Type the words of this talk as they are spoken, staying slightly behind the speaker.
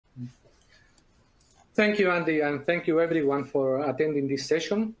Thank you, Andy, and thank you everyone for attending this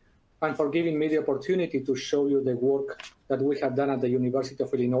session and for giving me the opportunity to show you the work that we have done at the University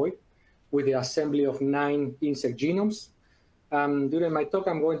of Illinois with the assembly of 9 insect genomes. During my talk,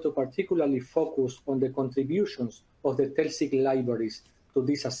 I'm going to particularly focus on the contributions of the TELL-Seq libraries to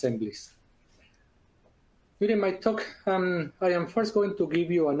these assemblies. During my talk, I am first going to give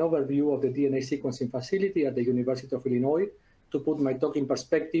you an overview of the DNA sequencing facility at the University of Illinois to put my talk in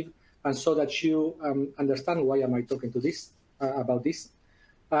perspective and so that you understand why am I talking to this about this.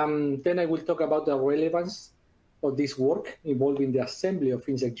 Then I will talk about the relevance of this work involving the assembly of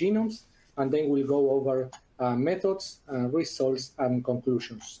insect genomes, and then we'll go over methods, results, and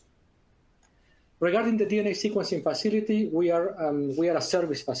conclusions. Regarding the DNA sequencing facility, we are a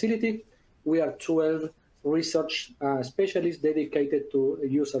service facility. We are 12 research specialists dedicated to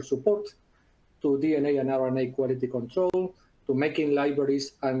user support, to DNA and RNA quality control, to making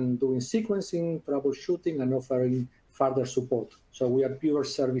libraries and doing sequencing, troubleshooting, and offering further support. So we are a pure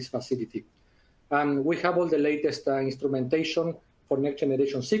service facility. We have all the latest instrumentation for next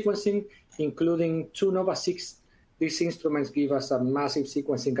generation sequencing, including 2 NovaSeqs. These instruments give us a massive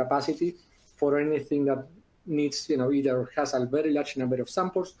sequencing capacity for anything that needs, either has a very large number of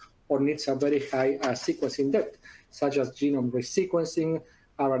samples or needs a very high sequencing depth, such as genome resequencing,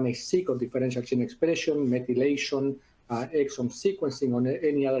 RNA-seq or differential gene expression, methylation, exome sequencing, or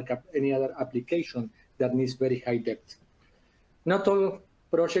any other application that needs very high depth. Not all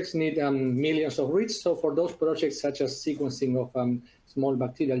projects need millions of reads, so for those projects such as sequencing of small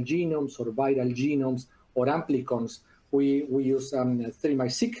bacterial genomes or viral genomes or amplicons, we use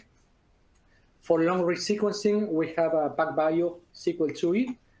 3-MySeq. For long read sequencing, we have a PacBio Sequel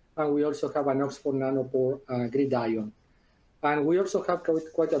 2e, and we also have an Oxford Nanopore GridION. And we also have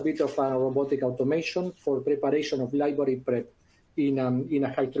quite a bit of robotic automation for preparation of library prep in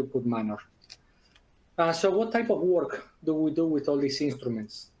a high throughput manner. So what type of work do we do with all these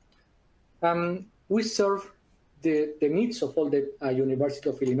instruments? We serve the needs of all the University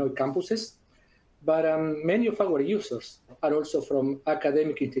of Illinois campuses, but many of our users are also from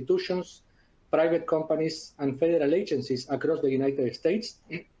academic institutions, private companies, and federal agencies across the United States.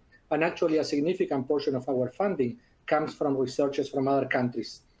 And actually, a significant portion of our funding comes from researchers from other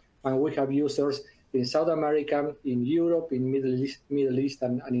countries. And we have users in South America, in Europe, in Middle East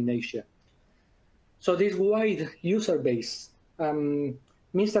and in Asia. So this wide user base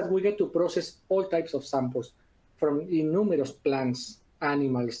means that we get to process all types of samples from numerous plants,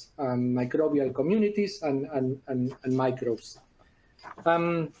 animals, microbial communities, and microbes.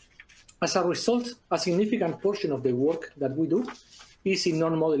 As a result, a significant portion of the work that we do is in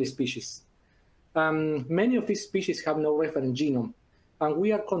non-model species. Many of these species have no reference genome, and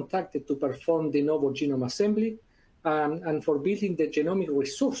we are contacted to perform de novo genome assembly and for building the genomic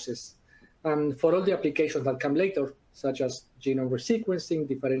resources for all the applications that come later, such as genome resequencing,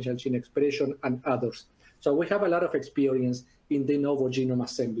 differential gene expression, and others. So we have a lot of experience in de novo genome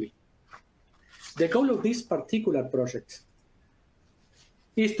assembly. The goal of this particular project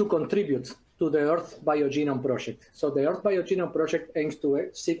is to contribute to the Earth Biogenome Project. So the Earth Biogenome Project aims to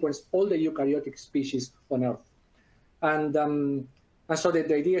sequence all the eukaryotic species on Earth. And so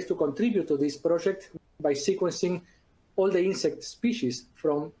the idea is to contribute to this project by sequencing all the insect species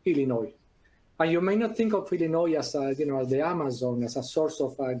from Illinois. And you may not think of Illinois as, the Amazon, as a source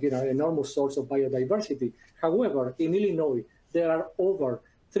of, enormous source of biodiversity. However, in Illinois, there are over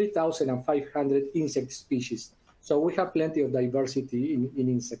 3,500 insect species. So we have plenty of diversity in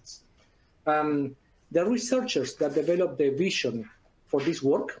insects. The researchers that developed the vision for this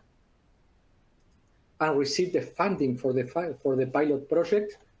work and received the funding for the pilot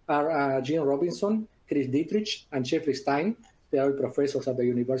project are Gene Robinson, Chris Dietrich, and Jeffrey Stein. They are professors at the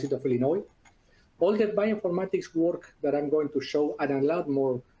University of Illinois. All the bioinformatics work that I'm going to show and a lot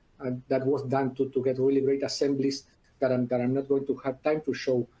more that was done to get really great assemblies that I'm not going to have time to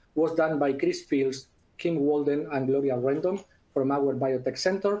show was done by Chris Fields, Kim Walden, and Gloria Rendon from our biotech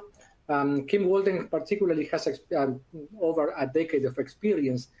center. Kim Walden particularly has over a decade of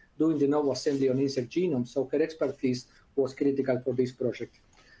experience doing de novo assembly on insect genomes, so her expertise was critical for this project.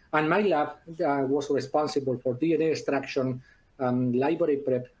 And my lab was responsible for DNA extraction, library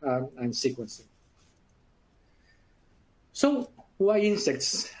prep, and sequencing. So why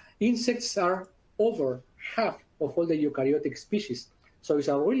insects? Insects are over half of all the eukaryotic species. So it's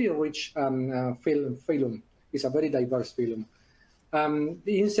a really rich phylum. It's a very diverse phylum.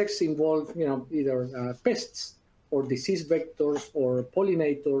 The insects involve, either pests or disease vectors or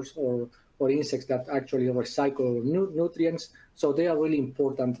pollinators or insects that actually recycle nutrients. So they are really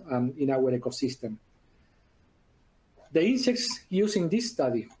important in our ecosystem. The insects used in this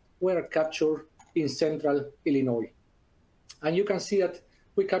study were captured in central Illinois. And you can see that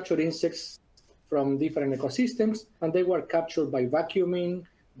we captured insects from different ecosystems, and they were captured by vacuuming,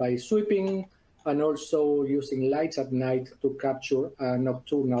 by sweeping, and also using lights at night to capture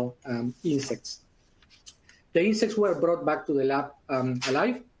nocturnal insects. The insects were brought back to the lab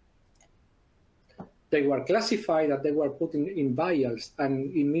alive. They were classified, that they were put in vials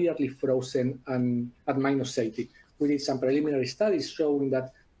and immediately frozen at -80. We did some preliminary studies showing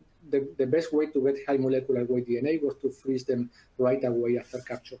that the best way to get high molecular weight DNA was to freeze them right away after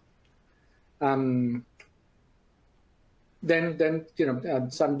capture. Then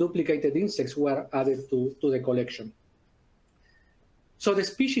some duplicated insects were added to the collection. So the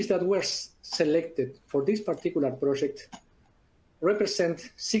species that were selected for this particular project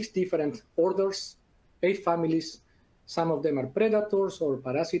represent 6 different orders, 8 families. Some of them are predators or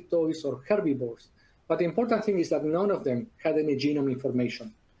parasitoids or herbivores. But the important thing is that none of them had any genome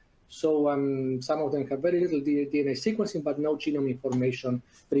information. So some of them have very little DNA sequencing, but no genome information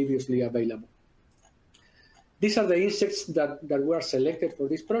previously available. These are the insects that were selected for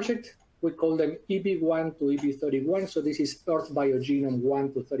this project. We call them EB1 to EB31. So this is Earth Biogenome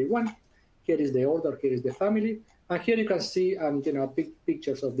 1 to 31. Here is the order, here is the family. And here you can see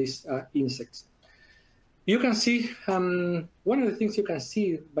pictures of these insects. You can see, one of the things you can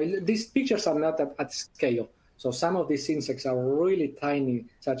see, these pictures are not at scale. So some of these insects are really tiny,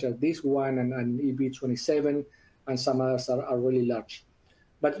 such as this one and EB27, and some others are really large.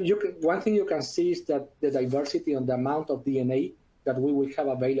 But one thing you can see is that the diversity on the amount of DNA that we will have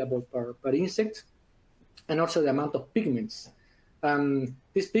available per insect, and also the amount of pigments.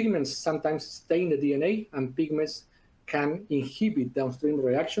 These pigments sometimes stay in the DNA, and pigments can inhibit downstream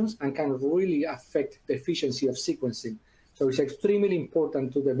reactions and can really affect the efficiency of sequencing. So it's extremely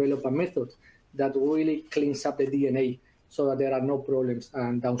important to develop a method that really cleans up the DNA so that there are no problems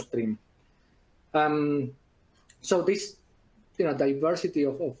downstream. So this diversity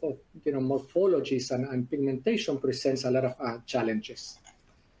of morphologies and pigmentation presents a lot of challenges.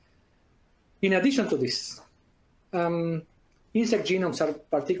 In addition to this, insect genomes are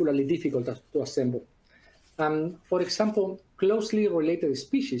particularly difficult to assemble. For example, closely related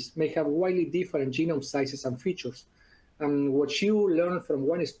species may have widely different genome sizes and features. What you learn from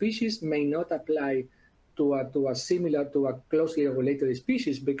one species may not apply to a closely related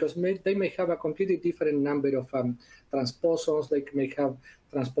species, because they may have a completely different number of transposons. They may have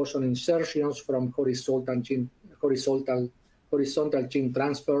transposon insertions from horizontal gene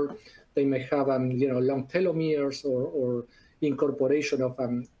transfer. They may have long telomeres or incorporation of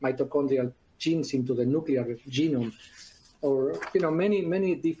mitochondrial genes into the nuclear genome, or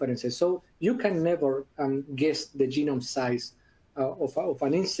many differences. So you can never guess the genome size of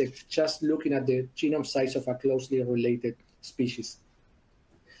an insect just looking at the genome size of a closely related species.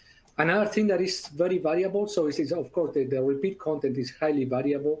 Another thing that is very variable, so is of course the repeat content is highly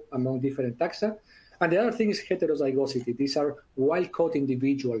variable among different taxa. And the other thing is heterozygosity. These are wild-caught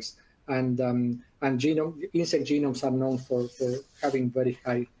individuals, and insect genomes are known for having very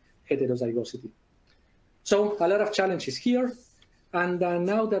high heterozygosity. So a lot of challenges here. And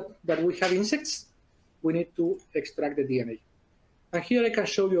now that we have insects, we need to extract the DNA. And here I can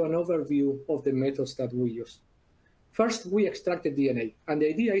show you an overview of the methods that we use. First, we extracted DNA. And the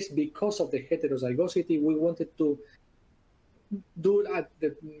idea is, because of the heterozygosity, we wanted to do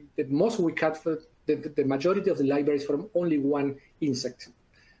the most we could for the majority of the libraries from only one insect.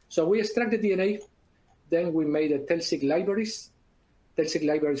 So we extracted DNA, then we made the TELL-Seq libraries. TELL-Seq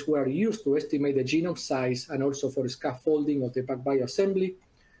libraries were used to estimate the genome size and also for scaffolding of the PacBio assembly.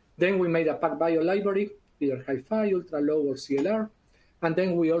 Then we made a PacBio library, either Hi-Fi, ultra-low, or CLR. And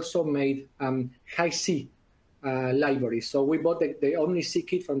then we also made Hi-C libraries. So we bought the OmniC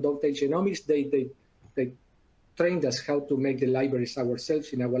kit from Dovetail Genomics. They trained us how to make the libraries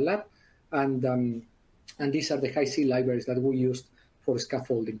ourselves in our lab. And these are the Hi-C libraries that we used for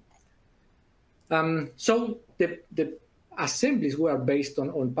scaffolding. So the assemblies were based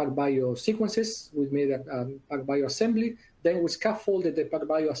on PacBio sequences. We made a PacBio assembly. Then we scaffolded the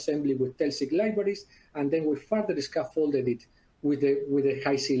PacBio assembly with TELL-Seq libraries, and then we further scaffolded it with the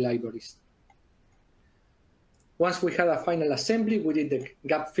Hi-C libraries. Once we had a final assembly, we did the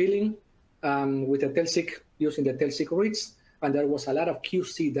gap filling with the TELL-Seq, using the TELL-Seq reads, and there was a lot of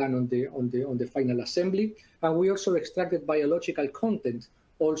QC done on the final assembly. And we also extracted biological content,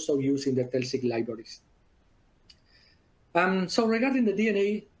 also using the TELL-Seq libraries. So regarding the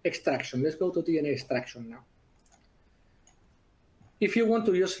DNA extraction, let's go to DNA extraction now. If you want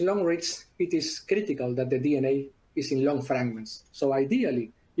to use long reads, it is critical that the DNA is in long fragments. So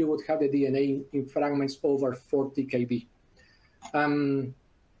ideally, you would have the DNA in fragments over 40 kb.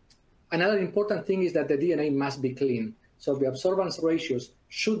 Another important thing is that the DNA must be clean. So the absorbance ratios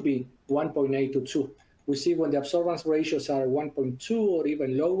should be 1.8 to 2. We see when the absorbance ratios are 1.2 or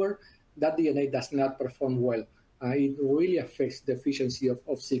even lower, that DNA does not perform well. It really affects the efficiency of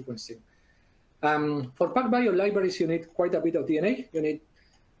sequencing. For PacBio libraries, you need quite a bit of DNA. You need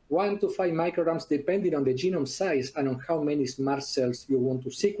 1 to 5 micrograms depending on the genome size and on how many SMART cells you want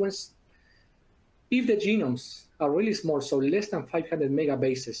to sequence. If the genomes are really small, so less than 500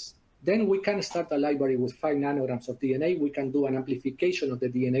 megabases, then we can start a library with 5 nanograms of DNA. We can do an amplification of the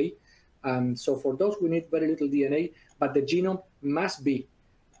DNA. So for those, we need very little DNA, but the genome must be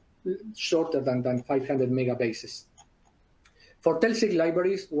shorter than 500 megabases. For TELL-Seq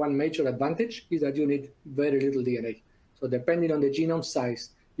libraries, one major advantage is that you need very little DNA. So depending on the genome size,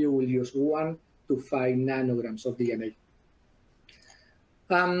 you will use 1 to 5 nanograms of DNA.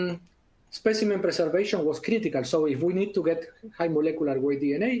 Specimen preservation was critical. So if we need to get high molecular weight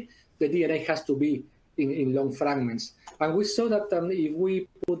DNA, the DNA has to be in long fragments. And we saw that if we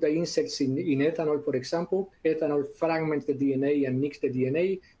put the insects in ethanol, for example, ethanol fragments the DNA and nicks the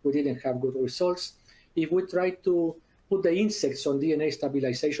DNA, we didn't have good results. If we tried to put the insects on DNA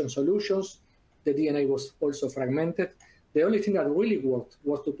stabilization solutions, the DNA was also fragmented. The only thing that really worked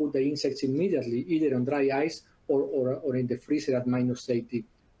was to put the insects immediately, either on dry ice or in the freezer at minus 80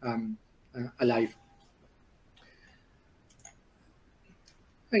 alive.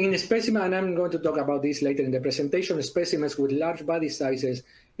 In a specimen, and I'm going to talk about this later in the presentation, specimens with large body sizes,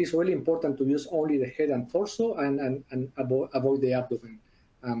 it's really important to use only the head and torso and avoid the abdomen.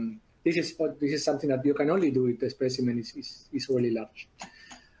 This is something that you can only do if the specimen is really large.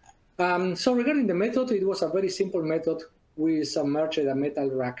 So regarding the method, it was a very simple method. We submerged a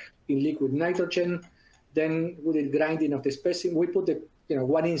metal rack in liquid nitrogen. Then we did grinding of the specimen. We put the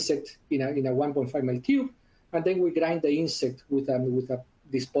one insect in a 1.5 ml tube, and then we grind the insect with a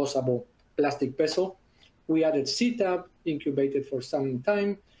disposable plastic vessel. We added CTAB, incubated for some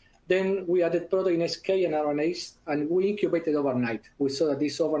time. Then we added protein SK and RNase, and we incubated overnight. We saw that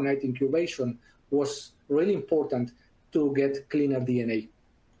this overnight incubation was really important to get cleaner DNA.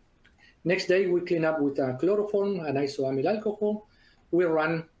 Next day, we clean up with chloroform and isoamyl alcohol. We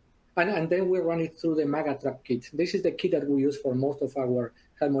run, and then we run it through the MAGATRAP kit. This is the kit that we use for most of our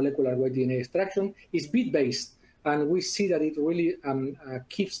high molecular weight DNA extraction. It's bead-based, and we see that it really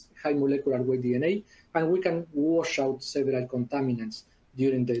keeps high molecular weight DNA, and we can wash out several contaminants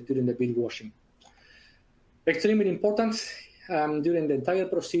during the bead washing. Extremely important during the entire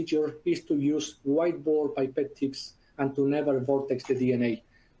procedure is to use white bore pipette tips and to never vortex the DNA.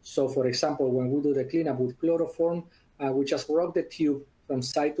 So for example, when we do the cleanup with chloroform, we just rock the tube from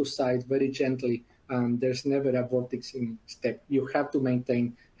side to side very gently. There's never a vortexing step. You have to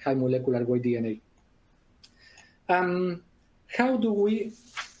maintain high molecular weight DNA. How do we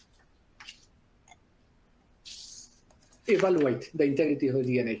evaluate the integrity of the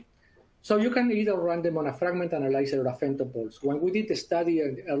DNA? So you can either run them on a fragment analyzer or a femtopulse. When we did the study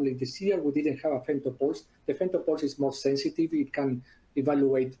early this year, we didn't have a femtopulse. The femtopulse is more sensitive. It can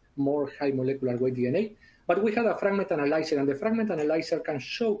evaluate more high molecular weight DNA. But we had a fragment analyzer, and the fragment analyzer can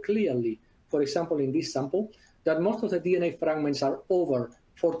show clearly, for example, in this sample, that most of the DNA fragments are over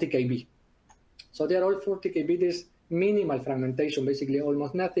 40 kb. So they are all 40 kb. There's minimal fragmentation, basically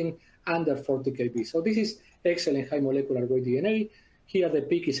almost nothing under 40 kb. So this is excellent high molecular weight DNA. Here the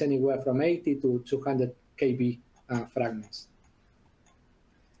peak is anywhere from 80 to 200 kb fragments.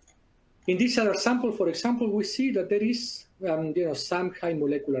 In this other sample, for example, we see that there is some high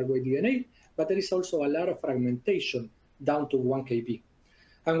molecular weight DNA, but there is also a lot of fragmentation down to 1 kb.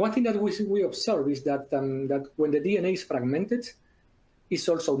 And one thing that we observe is that, that when the DNA is fragmented, it's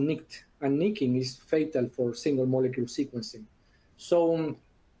also nicked, and nicking is fatal for single molecule sequencing. So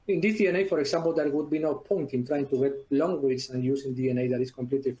in this DNA, for example, there would be no point in trying to get long reads and using DNA that is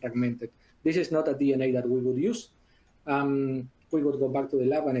completely fragmented. This is not a DNA that we would use. We would go back to the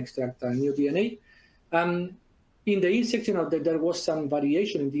lab and extract a new DNA. In the insects, there was some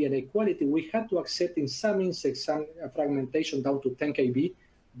variation in DNA quality. We had to accept in some insects some fragmentation down to 10 kb,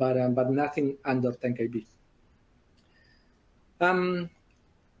 but nothing under 10 kb.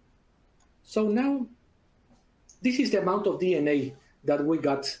 So now, this is the amount of DNA that we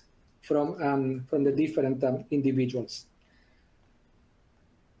got from the different individuals.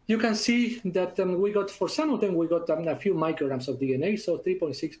 You can see that we got, for some of them, we got a few micrograms of DNA, so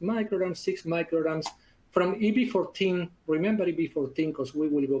 3.6 micrograms, 6 micrograms. From EB14, remember EB14, because we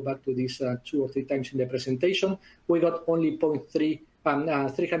will go back to this 2 or 3 times in the presentation, we got only 300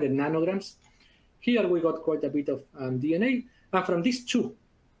 nanograms. Here we got quite a bit of DNA. And from these two,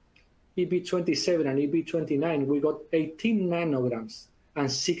 EB27 and EB29, we got 18 nanograms.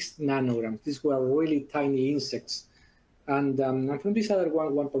 and 6 nanograms. These were really tiny insects. And from this other one,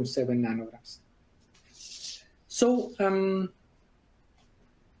 1.7 nanograms. So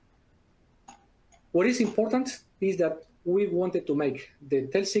what is important is that we wanted to make the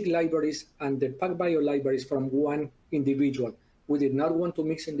TELL-Seq libraries and the PacBio libraries from one individual. We did not want to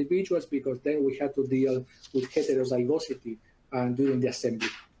mix individuals because then we had to deal with heterozygosity during the assembly.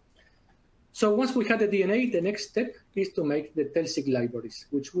 So once we had the DNA, the next step is to make the TELL-Seq libraries,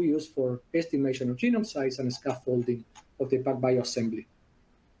 which we use for estimation of genome size and scaffolding of the PacBio assembly.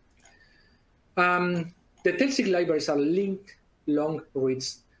 The TELL-Seq libraries are linked long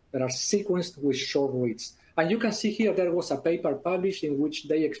reads that are sequenced with short reads. And you can see here there was a paper published in which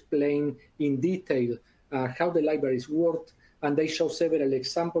they explain in detail how the libraries worked, and they show several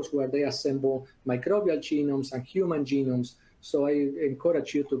examples where they assemble microbial genomes and human genomes. So I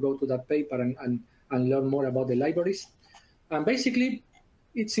encourage you to go to that paper and learn more about the libraries. And basically,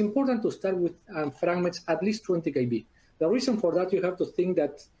 it's important to start with fragments at least 20 kb. The reason for that, you have to think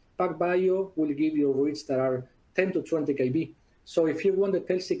that PacBio will give you reads that are 10 to 20 kb. So if you want the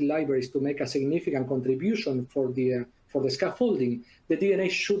TELL-Seq libraries to make a significant contribution for the scaffolding, the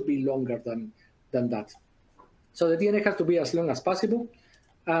DNA should be longer than that. So the DNA has to be as long as possible.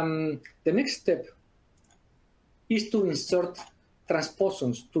 The next step is to insert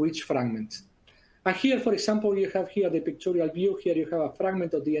transposons to each fragment. And here, for example, you have here the pictorial view. Here you have a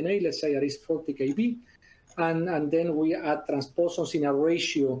fragment of DNA, let's say it is 40 kb. And then we add transposons in a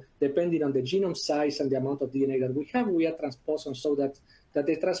ratio depending on the genome size and the amount of DNA that we have. We add transposons so that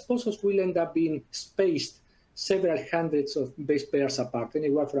the transposons will end up being spaced several hundreds of base pairs apart,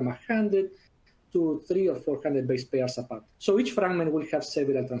 anywhere from 100 to 300 or 400 base pairs apart. So each fragment will have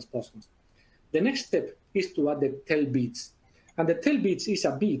several transposons. The next step is to add the TELL beads. And the TELL beads is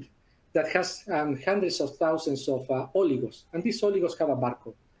a bead that has hundreds of thousands of oligos. And these oligos have a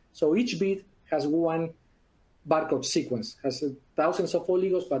barcode. So each bead has one barcode sequence, has thousands of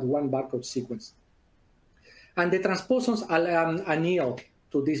oligos, but one barcode sequence. And the transposons anneal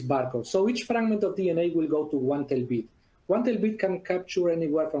to this barcode. So each fragment of DNA will go to one TELL bead. One TELL bead can capture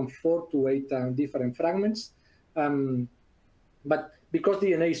anywhere from 4 to 8 different fragments. But because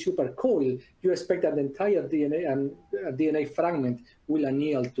DNA is super coiled, you expect that the entire DNA fragment will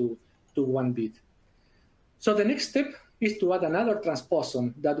anneal to one bead. So the next step is to add another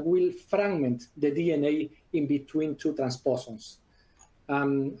transposon that will fragment the DNA in between two transposons.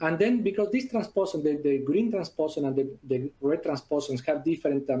 And then because this transposon, the green transposon and the red transposons have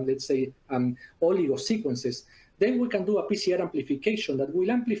different, let's say, oligo sequences, then we can do a PCR amplification that will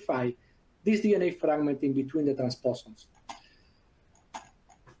amplify this DNA fragment in between the transposons.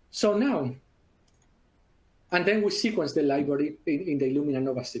 So now, and then we sequence the library in the Illumina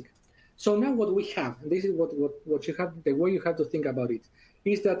NovaSeq. So now what we have, and this is what you have, the way you have to think about it,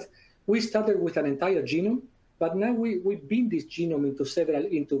 is that we started with an entire genome, but now we beam this genome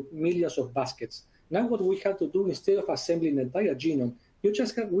into millions of baskets. Now what we have to do, instead of assembling the entire genome, we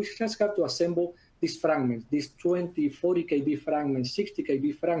just have to assemble these fragments, these 20, 40 kb fragments, 60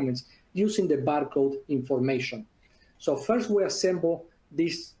 kb fragments, using the barcode information. So first we assemble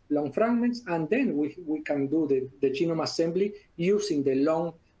these long fragments, and then we can do the genome assembly using the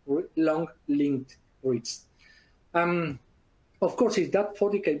long linked reads. Of course, if that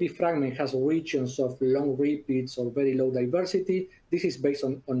 40 kb fragment has regions of long repeats or very low diversity, this is based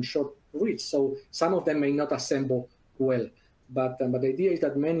on short reads. So some of them may not assemble well, but the idea is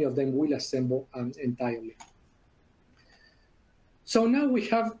that many of them will assemble entirely. So now we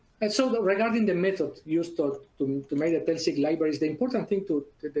have, so regarding the method used to make the TELL-Seq libraries, the important thing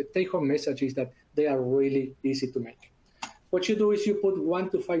the take-home message is that they are really easy to make. What you do is you put 1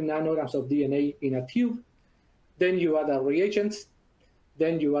 to 5 nanograms of DNA in a tube, then you add a reagent,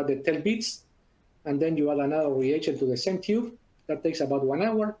 then you add the TELL beads, and then you add another reagent to the same tube. That takes about 1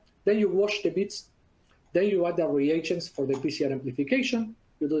 hour. Then you wash the beads, then you add the reagents for the PCR amplification,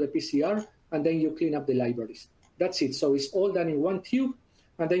 you do the PCR, and then you clean up the libraries. That's it. So it's all done in one tube,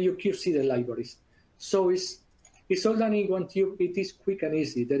 and then you QC the libraries. So it's all done in one tube. It is quick and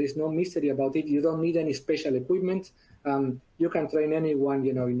easy. There is no mystery about it. You don't need any special equipment. You can train anyone,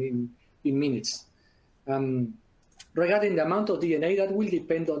 in minutes. Regarding the amount of DNA, that will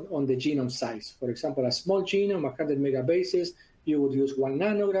depend on the genome size. For example, a small genome, 100 megabases, you would use 1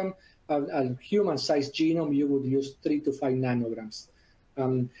 nanogram. A human-sized genome, you would use 3 to 5 nanograms.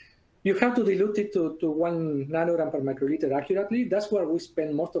 You have to dilute it to 1 nanogram per microliter accurately. That's where we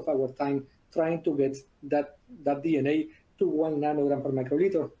spend most of our time trying to get that DNA to 1 nanogram per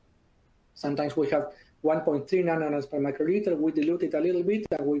microliter. Sometimes we have 1.3 nanograms per microliter. We dilute it a little bit,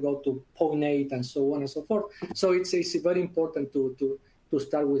 and we go to 0.8 and so on and so forth. So it's very important to to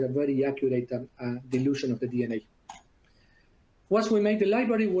start with a very accurate dilution of the DNA. Once we make the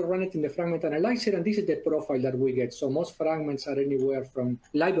library, we run it in the fragment analyzer, and this is the profile that we get. So most fragments are anywhere from,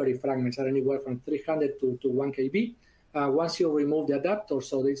 library fragments are anywhere from 300 to 1 KB. Once you remove the adapter,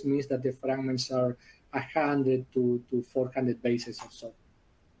 so this means that the fragments are 100 to 400 bases or so.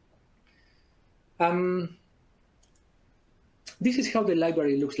 This is how the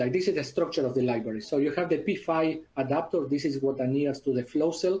library looks like. This is the structure of the library. So you have the P5 adapter. This is what adheres to the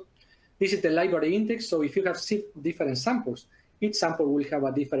flow cell. This is the library index. So if you have different samples, each sample will have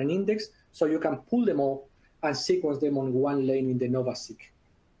a different index. So you can pull them all and sequence them on one lane in the NovaSeq.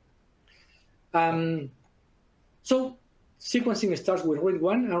 So sequencing starts with read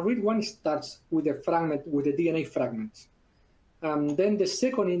one, and read one starts with a fragment, with the DNA fragment. Then the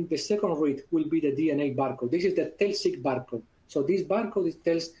second read will be the DNA barcode. This is the TELL-Seq barcode. So this barcode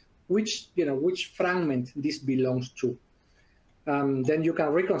tells which fragment this belongs to. Then you can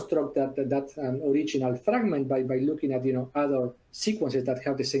reconstruct that original fragment by looking at other sequences that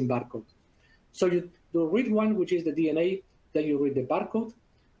have the same barcode. So you do read one, which is the DNA. Then you read the barcode.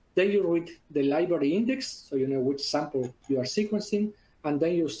 Then you read the library index, so you know which sample you are sequencing, and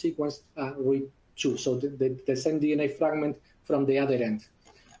then you sequence read two, so the same DNA fragment from the other end.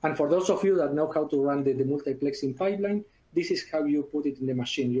 And for those of you that know how to run the multiplexing pipeline, this is how you put it in the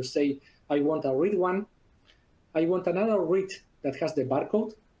machine. You say, I want a read one, I want another read that has the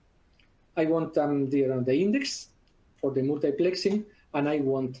barcode, I want the index for the multiplexing, and I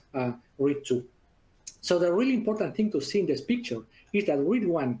want read two. So the really important thing to see in this picture is that read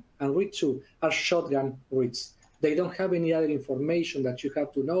one and read two are shotgun reads. They don't have any other information that you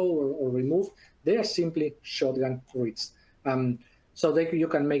have to know or remove. They are simply shotgun reads. So you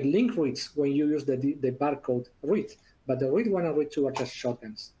can make link reads when you use the barcode read, but the read one and read two are just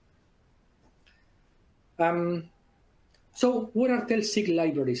shotguns. So what are TELL-Seq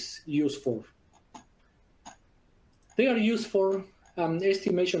libraries used for? They are used for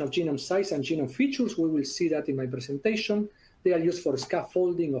estimation of genome size and genome features. We will see that in my presentation. They are used for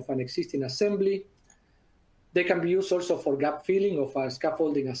scaffolding of an existing assembly. They can be used also for gap filling of a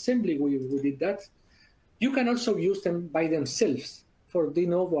scaffolding assembly. We did that. You can also use them by themselves for de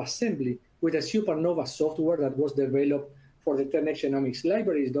novo assembly with a supernova software that was developed for the 10X Genomics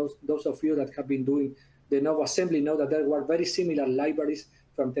libraries. Those of you that have been doing de novo assembly know that there were very similar libraries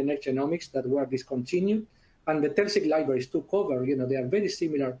from 10X Genomics that were discontinued. And the TELL-Seq libraries took over. They are very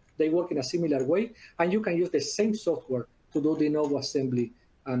similar. They work in a similar way. And you can use the same software to do de novo assembly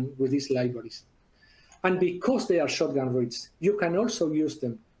with these libraries. And because they are shotgun reads, you can also use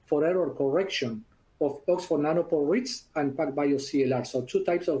them for error correction of Oxford nanopore reads and PacBio CLR. So two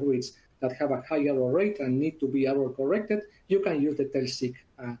types of reads that have a high error rate and need to be error corrected. You can use the TELL-Seq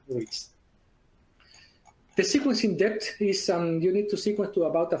reads. The sequencing depth is you need to sequence to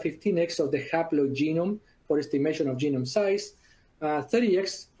about a 15x of the haploid genome for estimation of genome size,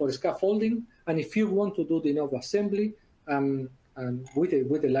 30x for scaffolding, and if you want to do de novo assembly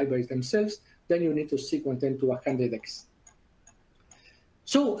with the libraries themselves, then you need to sequence them to 100x.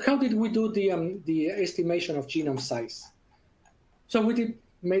 So how did we do the estimation of genome size? So we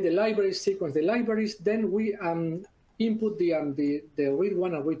made the libraries, sequence the libraries, then we input the read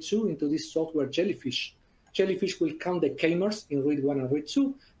one and read two into this software Jellyfish. Jellyfish will count the k-mers in read one and read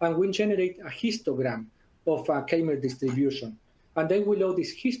two, and will generate a histogram of a k-mer distribution. And then we load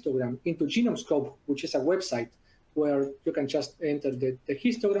this histogram into GenomeScope, which is a website where you can just enter the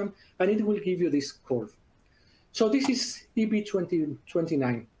histogram, and it will give you this curve. So this is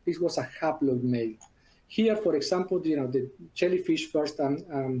EB2029. This was a haploid male. Here, for example, the Jellyfish first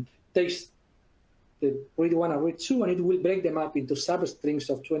takes the read one and read two, and it will break them up into substrings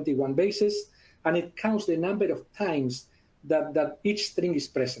of 21 bases, and it counts the number of times that each string is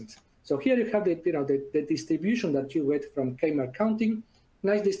present. So here you have the distribution that you get from k-mer counting.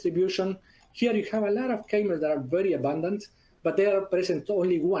 Nice distribution. Here you have a lot of k-mers that are very abundant, but they are present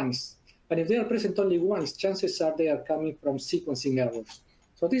only once. And if they are present only once, chances are they are coming from sequencing errors.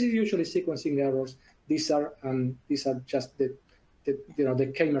 So this is usually sequencing errors. These are just the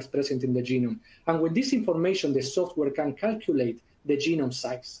k-mers present in the genome. And with this information, the software can calculate the genome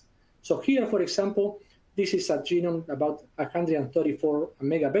size. So here, for example, this is a genome about 134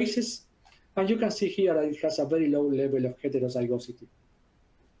 megabases. And you can see here that it has a very low level of heterozygosity.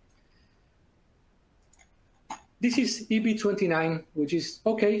 This is EB29, which is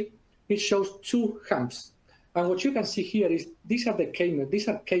okay. It shows two humps. And what you can see here is these are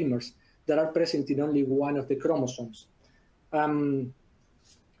k-mers that are present in only one of the chromosomes.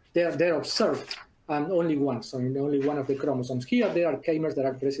 They're observed and only one, so in only one of the chromosomes. Here, there are k-mers that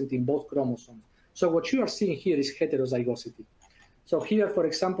are present in both chromosomes. So what you are seeing here is heterozygosity. So here, for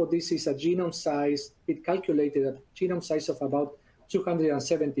example, this is a genome size. It calculated a genome size of about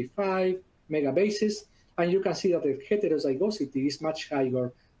 275 megabases. And you can see that the heterozygosity is much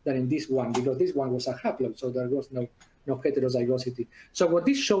higher than in this one, because this one was a haploid, so there was no heterozygosity. So what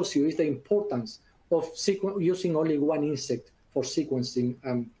this shows you is the importance of using only one insect for sequencing,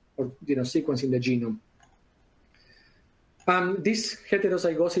 sequencing the genome. This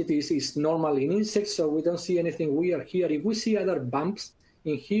heterozygosity is normal in insects, so we don't see anything weird here. If we see other bumps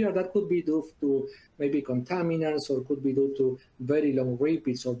in here, that could be due to maybe contaminants, or could be due to very long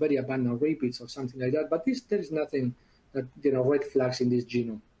repeats or very abundant repeats or something like that. But there is nothing that, red flags in this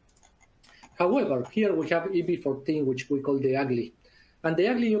genome. However, here we have EB14, which we call the ugly. And the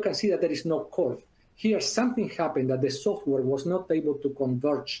ugly, you can see that there is no curve. Here, something happened that the software was not able to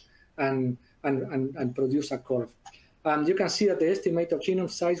converge and produce a curve. You can see that the estimate of genome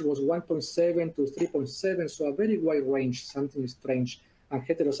size was 1.7 to 3.7, so a very wide range, something strange. And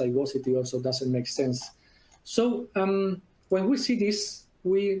heterozygosity also doesn't make sense. So when we see this,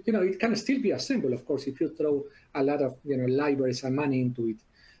 it can still be assembled, of course, if you throw a lot of libraries and money into it.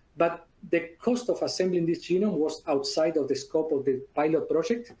 But the cost of assembling this genome was outside of the scope of the pilot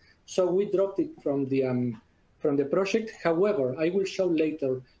project, so we dropped it from the project. However, I will show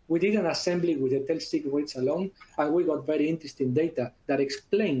later, we did an assembly with the TELL-Seq reads alone, and we got very interesting data that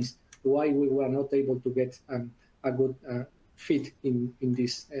explains why we were not able to get a good fit in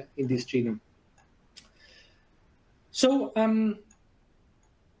this genome. So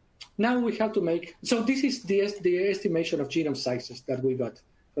now we have to make, so this is the estimation of genome sizes that we got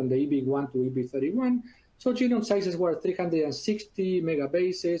from the EB1 to EB31. So genome sizes were 360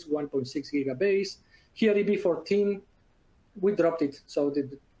 megabases, 1.6 gigabase. Here EB14, we dropped it, so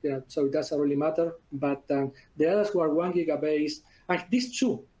so it doesn't really matter. But the others were 1 gigabase, and these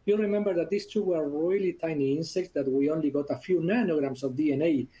two, you remember that these two were really tiny insects that we only got a few nanograms of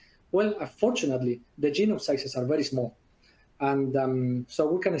DNA. Well, unfortunately, the genome sizes are very small, and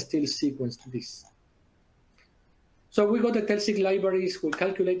so we can still sequence this. So we got the TELL-Seq libraries, we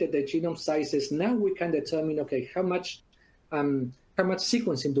calculated the genome sizes. Now we can determine, okay, how much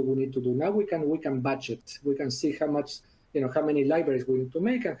sequencing do we need to do? Now we can budget. We can see how much, how many libraries we need to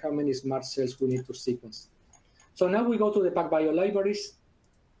make and how many smart cells we need to sequence. So now we go to the PacBio libraries.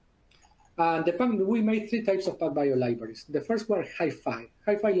 And we made 3 types of PacBio libraries. The first were Hi-Fi.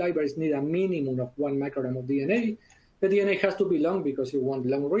 Hi-Fi libraries need a minimum of 1 microgram of DNA. The DNA has to be long because you want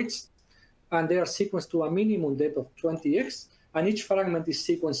long reads. And they are sequenced to a minimum depth of 20x, and each fragment is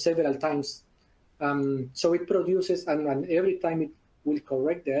sequenced several times. So it produces, and every time it will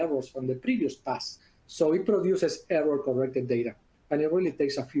correct the errors from the previous pass. So it produces error-corrected data, and it really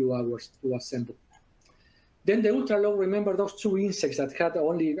takes a few hours to assemble. Then the ultra-low, remember those 2 insects that had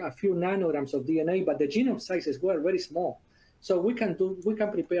only a few nanograms of DNA, but the genome sizes were very small. So we can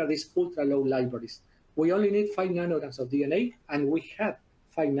prepare these ultra-low libraries. We only need 5 nanograms of DNA, and we had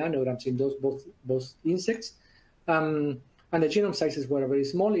 5 nanograms in those both insects. And the genome sizes were very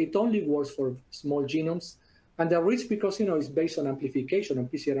small. It only works for small genomes. And the reads, because it's based on amplification, on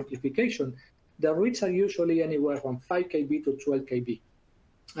PCR amplification, the reads are usually anywhere from 5 kb to 12 kb.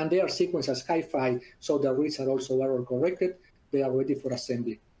 And they are sequenced as Hi-Fi, so the reads are also error-corrected. They are ready for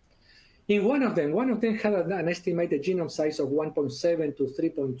assembly. In one of them had an estimated genome size of 1.7 to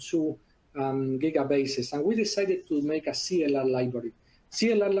 3.2 gigabases, and we decided to make a CLR library.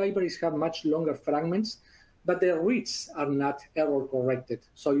 CLR libraries have much longer fragments, but the reads are not error-corrected.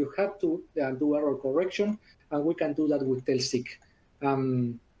 So you have to do error correction, and we can do that with TELL-Seq.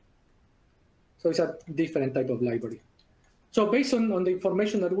 So it's a different type of library. So based on the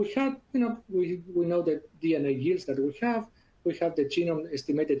information that we had, we know the DNA yields that we have the genome,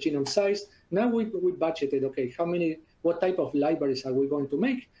 estimated genome size. Now we budgeted, okay, what type of libraries are we going to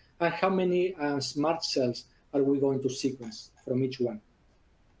make, and how many smart cells are we going to sequence from each one.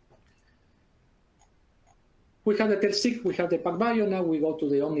 We have the TELL-Seq, we have the PacBio. Now we go to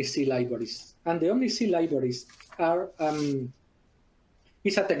the OmniC libraries, and the OmniC libraries are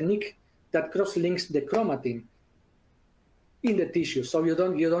is a technique that cross-links the chromatin in the tissue. So you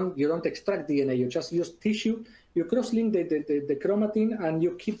don't extract DNA. You just use tissue. You cross-link the chromatin, and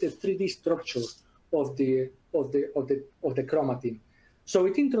you keep the 3D structure of the chromatin. So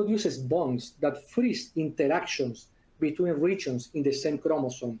it introduces bonds that freeze interactions between regions in the same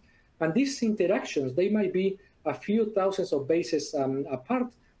chromosome. And these interactions, they might be a few thousands of bases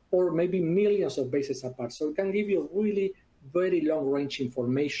apart, or maybe millions of bases apart. So it can give you really very long-range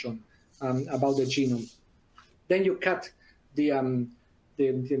information about the genome. Then you cut the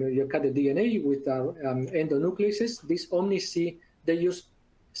DNA with endonucleases. This OmniC, they use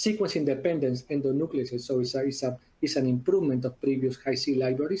sequence-independent endonucleases. So it's is an improvement of previous high-C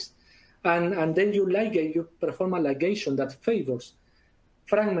libraries. And then you perform a ligation that favors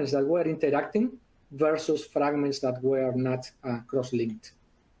fragments that were interacting versus fragments that were not cross-linked.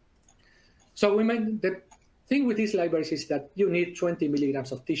 So the thing with these libraries is that you need 20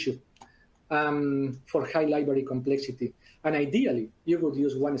 milligrams of tissue for high library complexity. And ideally, you would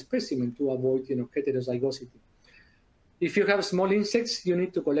use one specimen to avoid heterozygosity. If you have small insects, you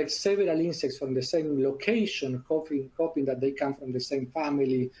need to collect several insects from the same location, hoping that they come from the same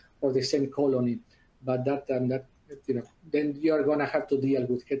family or the same colony. But then you are going to have to deal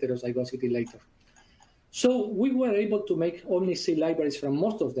with heterozygosity later. So we were able to make only C libraries from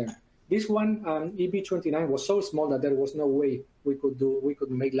most of them. This one, EB29, was so small that there was no way we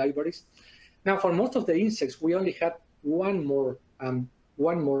could make libraries. Now, for most of the insects, we only had one more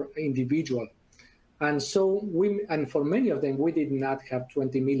individual. And for many of them, we did not have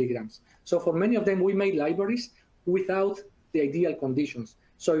 20 milligrams. So for many of them, we made libraries without the ideal conditions.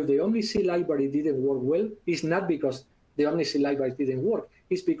 So if the OmniC library didn't work well, it's not because the OmniC library didn't work.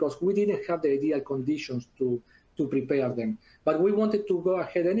 It's because we didn't have the ideal conditions to prepare them. But we wanted to go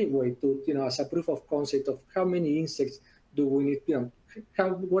ahead anyway as a proof of concept of how many insects do we need,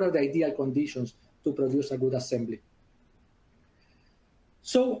 what are the ideal conditions to produce a good assembly.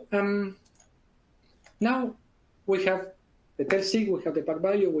 So now we have the TELL-Seq, we have the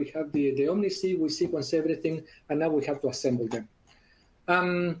PacBio, we have the OmniC, we sequence everything, and now we have to assemble them.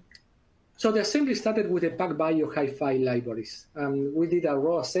 So the assembly started with the PacBio Hi-Fi libraries. We did a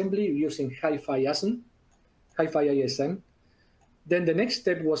raw assembly using Hi-Fi ASM. Then the next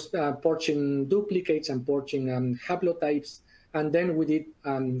step was porching duplicates and porching haplotypes, and then we did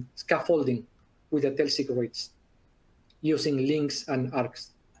scaffolding with the TELL-Seq rates using links and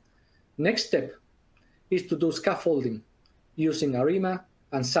arcs. Next step is to do scaffolding using ARIMA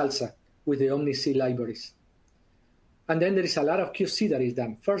and SALSA with the OmniC libraries. And then there is a lot of QC that is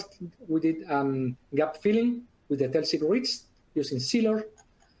done. First, we did gap filling with the TELL-Seq reads using Sealer,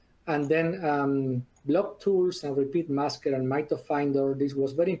 and then block tools and repeat masker and mitofinder. This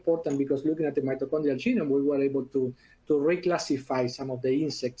was very important because looking at the mitochondrial genome, we were able to reclassify some of the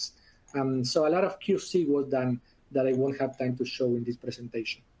insects. So a lot of QC was done that I won't have time to show in this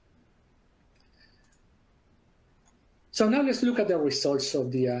presentation. So now let's look at the results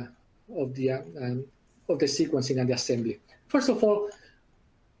of the sequencing and the assembly. First of all,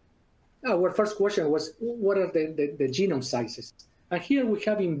 our first question was, what are the genome sizes? And here we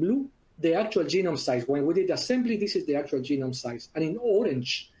have in blue the actual genome size. When we did the assembly, this is the actual genome size. And in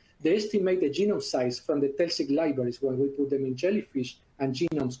orange, they estimate the genome size from the TELL-Seq libraries when we put them in Jellyfish and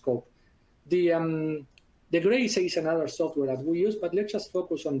GenomeScope. The gray is another software that we use, but let's just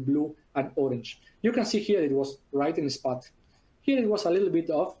focus on blue and orange. You can see here it was right in the spot. Here it was a little bit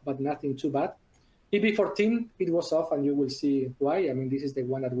off, but nothing too bad. EB14, it was off, and you will see why. I mean, this is the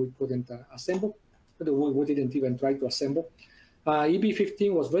one that we couldn't assemble. We didn't even try to assemble.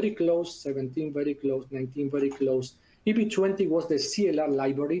 EB15 was very close, 17 very close, 19 very close. EB20 was the CLR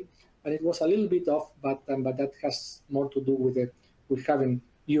library, and it was a little bit off, but that has more to do with we haven't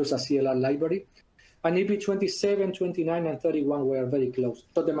used a CLR library. And EB27, 29, and 31 were very close.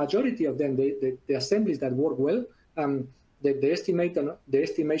 So the majority of them, the assemblies that work well, the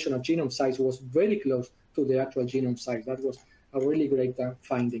estimation of genome size was very close to the actual genome size. That was a really great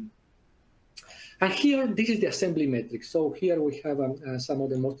finding. And here, this is the assembly metrics. So here we have some of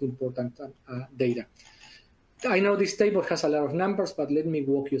the most important data. I know this table has a lot of numbers, but let me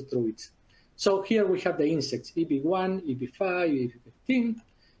walk you through it. So here we have the insects, EB1, EB5, EB15.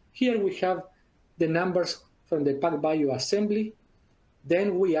 Here we have the numbers from the PacBio assembly.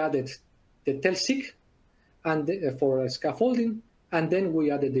 Then we added the TELL-Seq and for scaffolding, and then we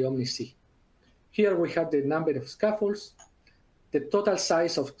added the OmniC. Here we have the number of scaffolds, the total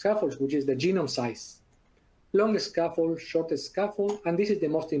size of scaffolds, which is the genome size, longest scaffold, shortest scaffold, and this is the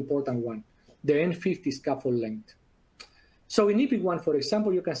most important one, the N50 scaffold length. So in EB1, for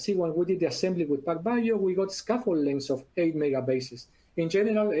example, you can see when we did the assembly with PacBio, we got scaffold lengths of 8 megabases. In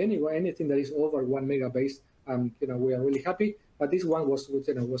general, anyway, anything that is over 1 megabase, we are really happy. But this one was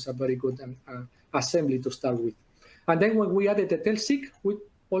a very good assembly to start with. And then when we added the TELL-Seq, we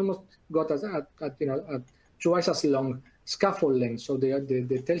almost got a twice as long scaffold length. So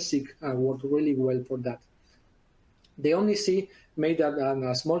the TELL-Seq worked really well for that. The OmniC made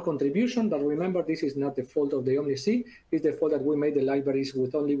a small contribution, but remember, this is not the fault of the OmniC. It's the fault that we made the libraries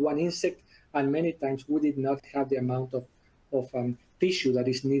with only one insect, and many times we did not have the amount of tissue that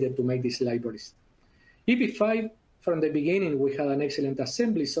is needed to make these libraries. EB5, from the beginning, we had an excellent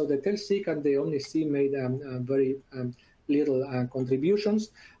assembly, so the TELL-Seq and the OmniC made very little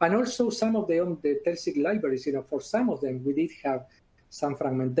contributions. And also some of the TELL-Seq libraries, for some of them, we did have some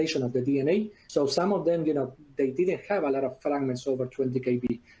fragmentation of the DNA. So some of them, they didn't have a lot of fragments over 20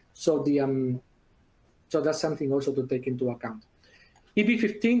 kb. So so that's something also to take into account.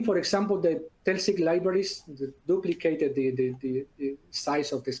 EB15, for example, the TELL-Seq libraries duplicated the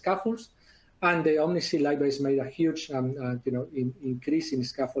size of the scaffolds, and the OmniC libraries made a huge increase in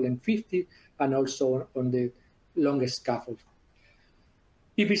scaffold length 50 and also on the longest scaffold.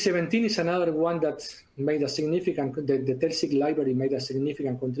 EB17 is another one that made a significant, the TELL-Seq library made a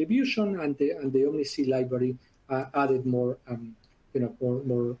significant contribution, and the OmniC library added more,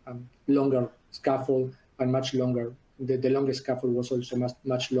 longer scaffold and much longer. The longest scaffold was also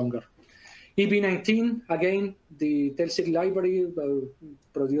much longer. EB19, again, the TELL-Seq library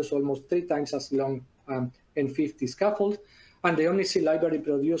produced almost 3 times as long N50 scaffold, and the OmniC library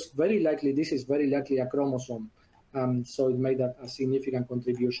produced this is very likely a chromosome. So it made a significant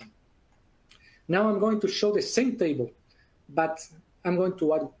contribution. Now I'm going to show the same table, but I'm going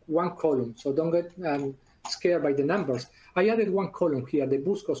to add one column. So don't get scared by the numbers. I added one column here, the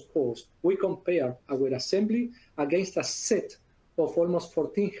Busco scores. We compare our assembly against a set of almost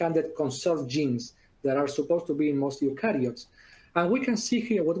 1,400 conserved genes that are supposed to be in most eukaryotes. And we can see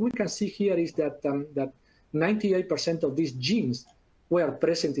here, what we can see here is that 98% of these genes were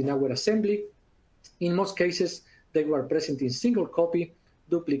present in our assembly. In most cases, they were present in single copy,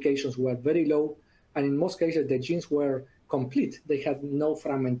 duplications were very low, and in most cases, the genes were complete. They had no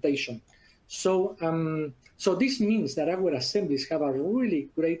fragmentation. So, so this means that our assemblies have a really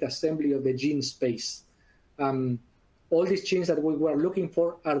great assembly of the gene space. All these genes that we were looking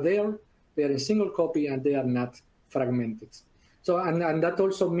for are there, they are in single copy, and they are not fragmented. So, and that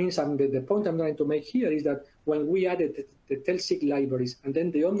also means, the point I'm trying to make here is that when we added the TELL-Seq libraries and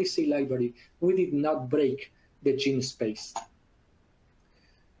then the OmniC library, we did not break the gene space.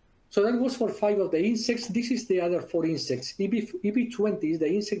 So that was for 5 of the insects. This is the other 4 insects. EB20 is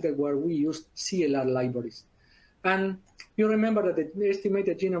the insect where we used CLR libraries. And you remember that the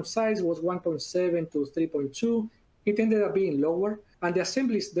estimated genome size was 1.7 to 3.2. It ended up being lower, and the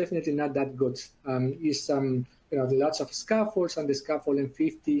assembly is definitely not that good. It's lots of scaffolds, and the scaffold length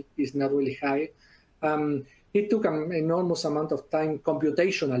 50 is not really high. It took an enormous amount of time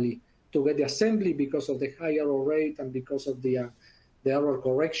computationally to get the assembly because of the high error rate and because of the error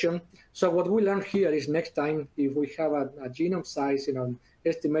correction. So what we learned here is next time, if we have a genome size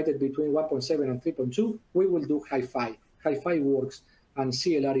estimated between 1.7 and 3.2, we will do Hi-Fi. Hi-Fi works, and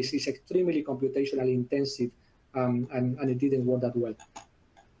CLR is extremely computationally intensive, and it didn't work that well.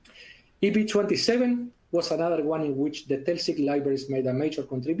 EB27 was another one in which the TELL-Seq libraries made a major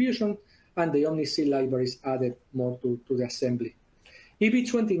contribution, and the OmniC libraries added more to the assembly.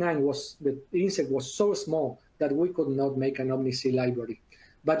 EB29 the insect was so small that we could not make an OmniC library.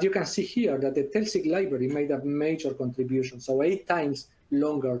 But you can see here that the TELL-Seq library made a major contribution. So 8 times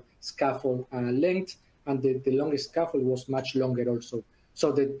longer scaffold length, and the longest scaffold was much longer also.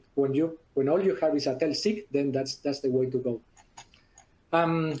 So that when all you have is a TELL-Seq, then that's the way to go.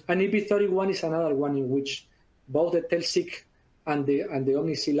 And EB31 is another one in which both the TELL-Seq and the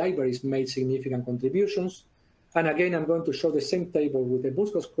OmniC libraries made significant contributions. And again, I'm going to show the same table with the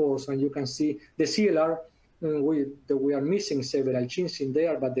Busco scores, and you can see the CLR, we are missing several genes in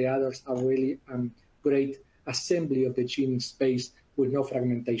there, but the others are really great assembly of the gene space with no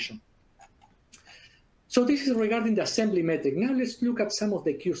fragmentation. So this is regarding the assembly metric. Now let's look at some of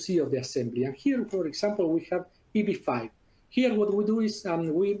the QC of the assembly. And here, for example, we have EB5. Here what we do is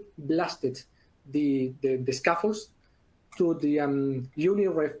we blasted the scaffolds to the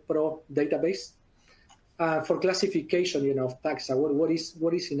UniRefPro database for classification of tags, what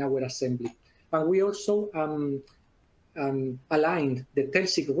is in our assembly. And we also aligned the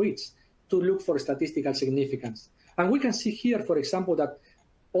TELL-Seq reads to look for statistical significance. And we can see here, for example, that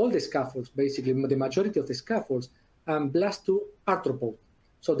all the scaffolds, basically the majority of the scaffolds, blast to arthropode.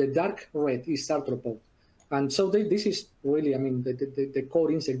 So the dark red is arthropode. And so this is really, the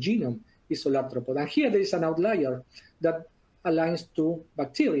core insect genome is all arthropode. And here there is an outlier that aligns to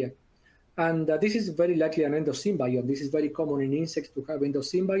bacteria. And this is very likely an endosymbiont. This is very common in insects to have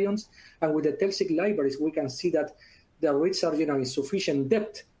endosymbionts. And with the TELL-Seq libraries, we can see that the reads are in sufficient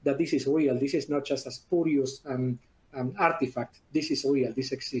depth that this is real. This is not just a spurious artifact. This is real.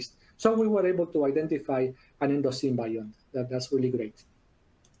 This exists. So we were able to identify an endosymbiont. That's really great.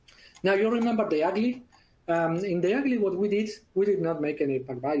 Now you remember the ugly. In the ugly, what we did not make any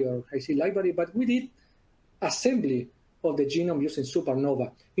PacBio or Hi-C library, but we did assembly of the genome using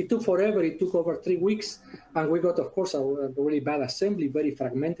supernova. It took forever. It took over 3 weeks, and we got, of course, a really bad assembly, very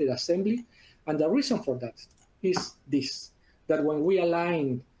fragmented assembly. And the reason for that is this, that when we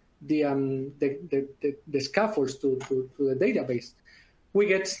align the scaffolds to the database, we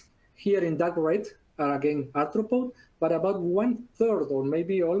get here in dark red, again, arthropod, but about 1/3 or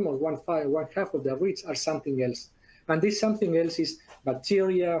maybe almost one half of the reads are something else. And this something else is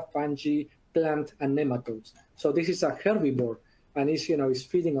bacteria, fungi, plant, and nematodes. So this is a herbivore, and it's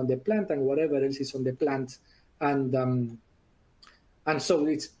feeding on the plant and whatever else is on the plant. And so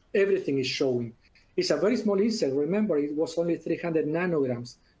everything is showing. It's a very small insect. Remember, it was only 300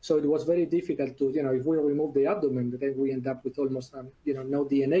 nanograms. So it was very difficult to, if we remove the abdomen, then we end up with almost, no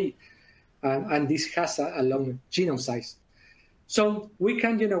DNA. And this has a long genome size. So we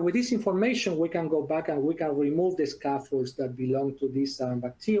can, with this information, we can go back and we can remove the scaffolds that belong to these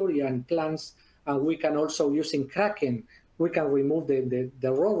bacteria and plants. And we can also, using Kraken, we can remove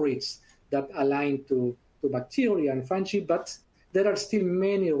the raw reads that align to bacteria and fungi, but there are still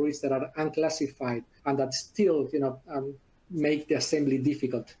many reads that are unclassified and that still, make the assembly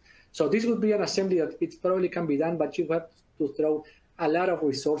difficult. So this would be an assembly that it probably can be done, but you have to throw a lot of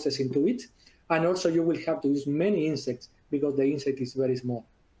resources into it. And also you will have to use many insects because the insect is very small.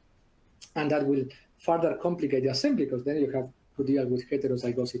 And that will further complicate the assembly because then you have to deal with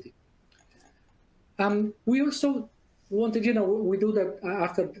heterozygosity. We also wanted, we do that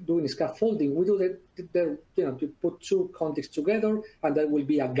after doing scaffolding, we do that, to put two contexts together, and there will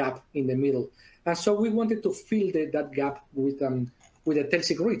be a gap in the middle. And so we wanted to fill that gap with the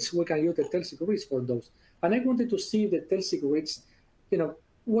TELL-Seq reads. We can use the TELL-Seq reads for those. And I wanted to see the TELL-Seq reads,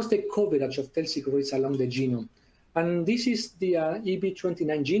 what's the coverage of TELL-Seq reads along the genome. And this is the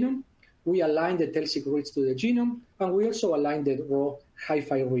EB29 genome. We align the TELL-Seq reads to the genome, and we also align the raw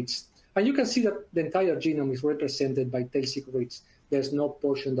hi-fi reads. And you can see that the entire genome is represented by TELL-Seq reads. There's no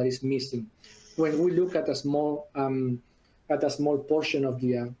portion that is missing. When we look at a small portion of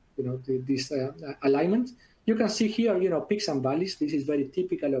this alignment, you can see here, peaks and valleys. This is very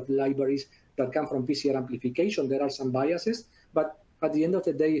typical of libraries that come from PCR amplification. There are some biases, but at the end of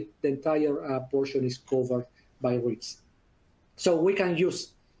the day, the entire portion is covered by reads. So we can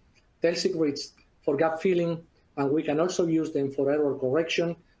use TELL-Seq reads for gap filling, and we can also use them for error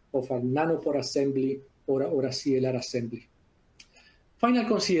correction of a nanopore assembly or a CLR assembly. Final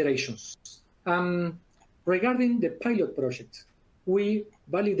considerations. Regarding the pilot project, we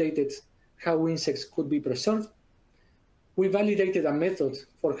validated how insects could be preserved. We validated a method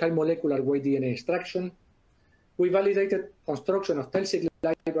for high molecular weight DNA extraction. We validated construction of TELL-Seq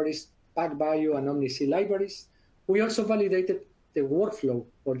libraries, PacBio and OmniC libraries. We also validated the workflow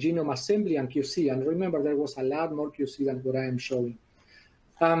for genome assembly and QC. And remember, there was a lot more QC than what I am showing.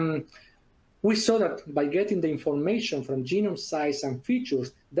 We saw that by getting the information from genome size and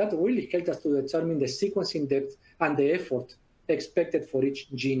features, that really helped us to determine the sequencing depth and the effort expected for each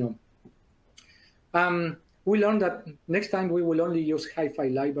genome. We learned that next time we will only use hi-fi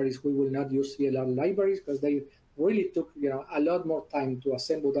libraries. We will not use CLR libraries because they really took a lot more time to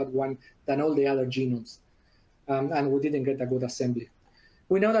assemble that one than all the other genomes. And we didn't get a good assembly.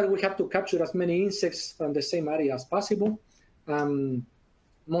 We know that we have to capture as many insects from the same area as possible,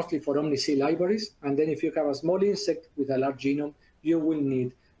 mostly for OmniC libraries. And then if you have a small insect with a large genome, you will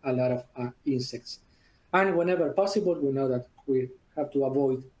need a lot of insects. And whenever possible, we know that we have to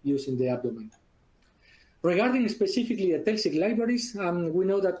avoid using the abdomen. Regarding specifically the TELL-Seq libraries, we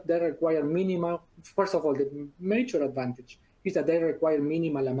know that they require minimal. First of all, the major advantage is that they require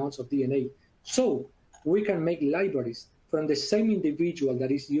minimal amounts of DNA. So we can make libraries from the same individual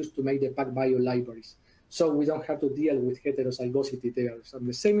that is used to make the PacBio libraries. So we don't have to deal with heterozygosity there. So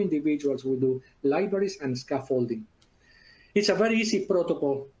the same individuals will do libraries and scaffolding. It's a very easy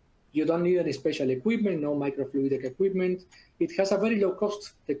protocol. You don't need any special equipment, no microfluidic equipment. It has a very low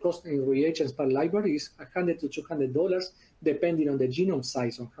cost. The cost in reagents per library is $100 to $200, depending on the genome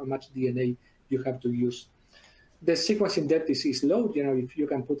size, on how much DNA you have to use. The sequencing depth is low. If you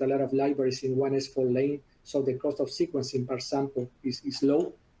can put a lot of libraries in one S4 lane, so the cost of sequencing per sample is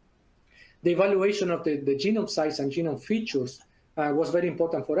low. The evaluation of the genome size and genome features was very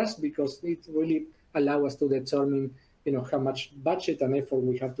important for us because it really allowed us to determine how much budget and effort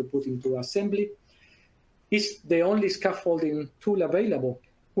we have to put into assembly. It's the only scaffolding tool available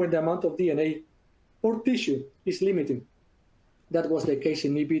when the amount of DNA or tissue is limited. That was the case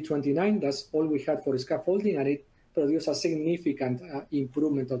in EB29. That's all we had for scaffolding, and it produced a significant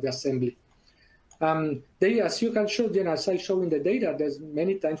improvement of the assembly. As you can show, as I show in the data, there's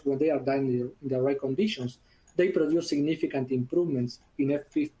many times when they are done in the right conditions, they produce significant improvements in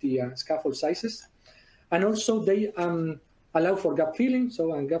F50 scaffold sizes. And also they allow for gap filling,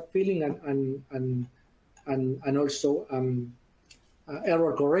 so gap filling and also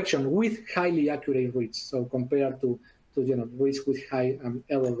error correction with highly accurate reads, so compared to reads with high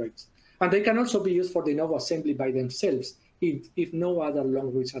error rates. And they can also be used for de novo assembly by themselves if no other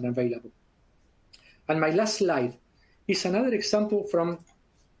long reads are available. And my last slide is another example from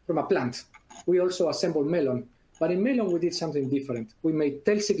a plant. We also assembled melon, but in melon we did something different. We made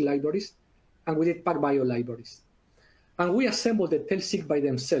TELL-Seq libraries, and we did PacBio libraries. And we assembled the TELL-Seq by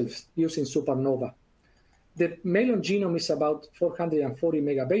themselves using Supernova. The melon genome is about 440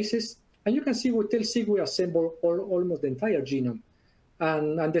 megabases, and you can see with TELL-Seq we assembled almost the entire genome.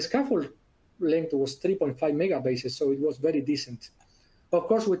 And the scaffold length was 3.5 megabases, so it was very decent. Of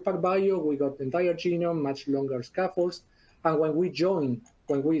course, with PacBio, we got the entire genome, much longer scaffolds. And when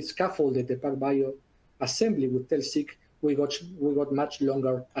we scaffolded the PacBio assembly with TELL-Seq, we got much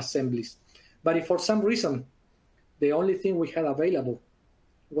longer assemblies. But if for some reason the only thing we had available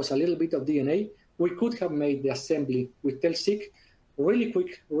was a little bit of DNA, we could have made the assembly with TELL-Seq really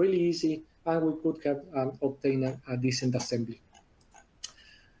quick, really easy, and we could have obtained a decent assembly.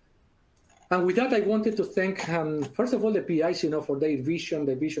 And with that, I wanted to thank, first of all, the PIs, for their vision,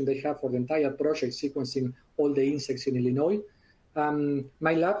 the vision they have for the entire project, sequencing all the insects in Illinois.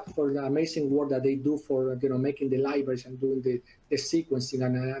 My lab for the amazing work that they do for, making the libraries and doing the sequencing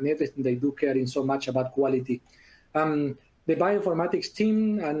and everything they do, caring so much about quality. The bioinformatics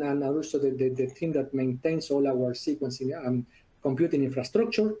team and also the team that maintains all our sequencing computing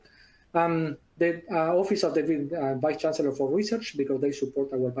infrastructure. The Office of the Vice Chancellor for Research, because they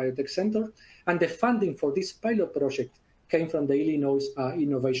support our biotech center. And the funding for this pilot project came from the Illinois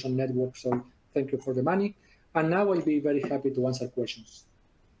Innovation Network. So thank you for the money. And now I'll be very happy to answer questions.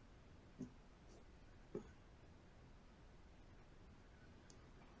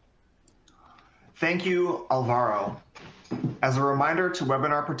 Thank you, Alvaro. As a reminder to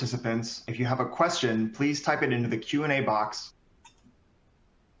webinar participants, if you have a question, please type it into the Q&A box.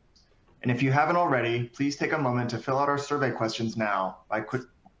 And if you haven't already, please take a moment to fill out our survey questions now by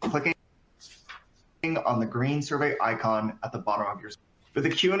clicking on the green survey icon at the bottom of your screen. For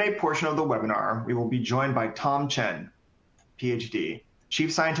the Q&A portion of the webinar, we will be joined by Tom Chen, Ph.D.,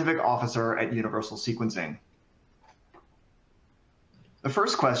 Chief Scientific Officer at Universal Sequencing. The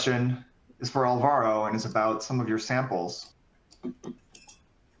first question is for Alvaro and is about some of your samples.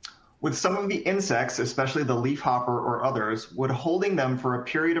 With some of the insects, especially the leafhopper or others, would holding them for a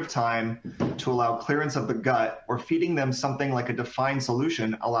period of time to allow clearance of the gut or feeding them something like a defined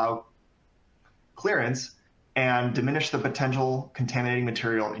solution allow clearance and diminish the potential contaminating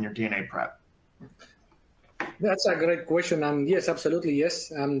material in your DNA prep? That's a great question. And yes, absolutely,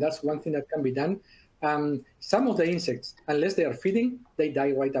 yes. That's one thing that can be done. Some of the insects, unless they are feeding, they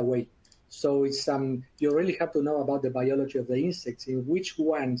die right away. So it's you really have to know about the biology of the insects, in which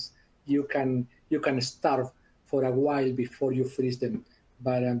ones you can starve for a while before you freeze them.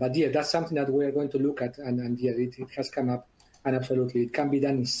 But yeah, that's something that we're going to look at, and yeah, it has come up, and absolutely, it can be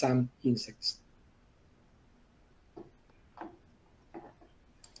done in some insects.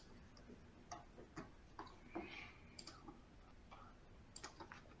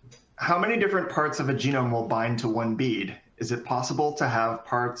 How many different parts of a genome will bind to one bead? Is it possible to have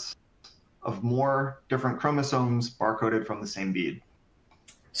parts of more different chromosomes barcoded from the same bead?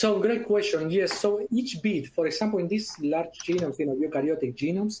 So great question. Yes. So each bead, for example, in these large genomes, eukaryotic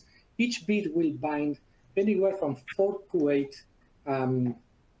genomes, each bead will bind anywhere from 4 to 8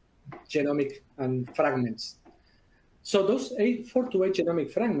 genomic fragments. So those 4 to 8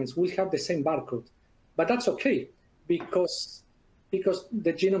 genomic fragments will have the same barcode, but that's okay because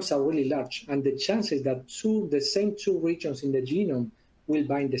the genomes are really large, and the chances that the same two regions in the genome will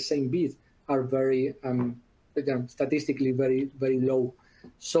bind the same bead are very statistically very, very low.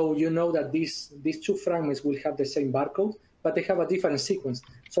 So you know that these two fragments will have the same barcode, but they have a different sequence.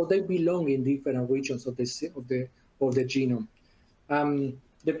 So they belong in different regions of the genome.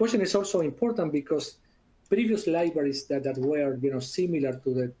 The question is also important because previous libraries that were similar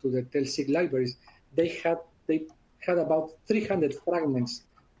to the TELL-Seq libraries, they had about 300 fragments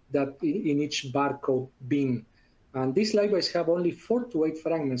that in each barcode bin. And these libraries have only 4 to 8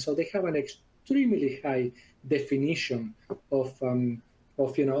 fragments, so they have an extremely high definition in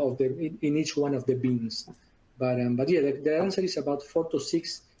each one of the bins. But yeah, the answer is about 4 to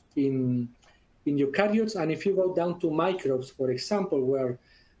 6 in eukaryotes. And if you go down to microbes, for example, where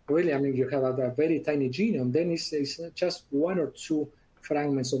really, you have a very tiny genome, then it's just 1 or 2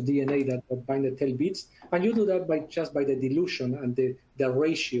 fragments of DNA that bind the TELL bits. And you do that by the dilution and the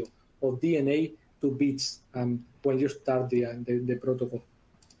ratio of DNA to bits when you start the protocol.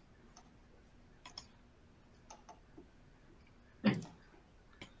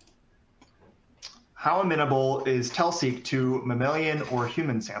 How amenable is TELL-Seq to mammalian or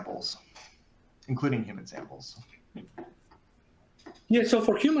human samples, including human samples? Yeah, so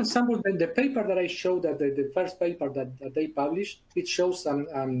for human samples, then the paper that I showed, that the first paper that they published, it shows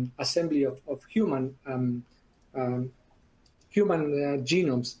some assembly of human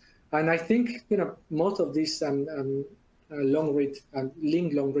genomes, and I think most of these long-read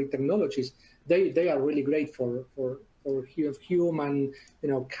linked long-read technologies, they are really great for human,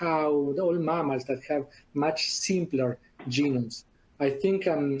 cow, all mammals that have much simpler genomes. I think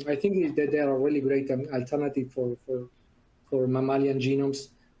that they are a really great alternative for mammalian genomes.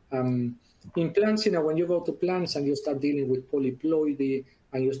 In plants, when you go to plants and you start dealing with polyploidy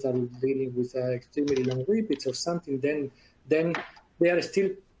and you start dealing with extremely long repeats or something, then they are still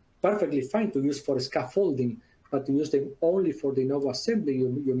perfectly fine to use for scaffolding, but to use them only for de novo assembly,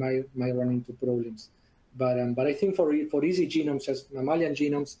 you might run into problems. But I think for easy genomes, as mammalian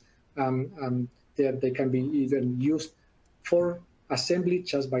genomes, they can be even used for assembly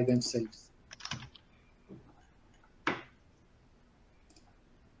just by themselves.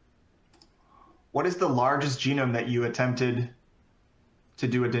 What is the largest genome that you attempted to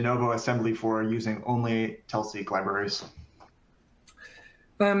do a de novo assembly for using only TELL-Seq libraries?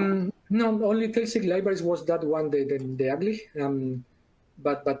 No, only TELL-Seq libraries was that one, the ugly.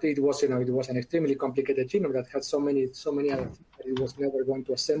 But it was an extremely complicated genome that had so many other things that it was never going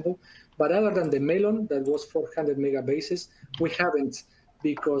to assemble. But other than the melon that was 400 megabases, we haven't,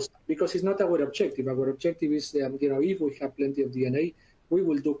 because it's not our objective. Our objective is if we have plenty of DNA, we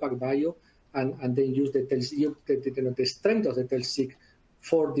will do PacBio and then use the strength of the TELL-Seq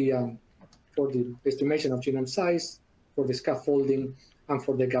for the estimation of genome size, for the scaffolding, and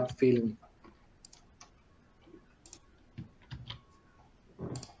for the gap filling.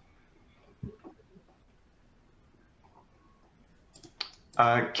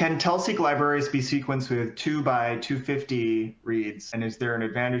 Can TELL-Seq libraries be sequenced with 2 by 250 reads, and is there an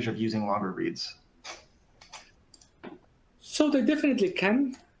advantage of using longer reads? So they definitely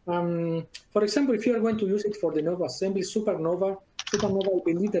can. For example, if you are going to use it for de novo assembly, Supernova, I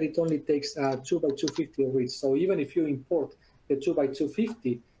believe that it only takes 2 by 250 reads. So even if you import the 2 by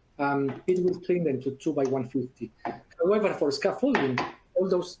 250, it will clean them to 2 by 150. However, for scaffolding, all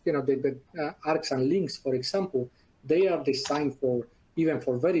those, the arcs and links, for example, they are designed even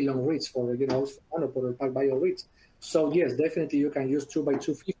for very long reads, for monopore or PacBio reads. So yes, definitely you can use 2 by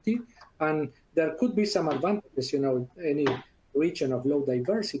 250, and there could be some advantages. Any region of low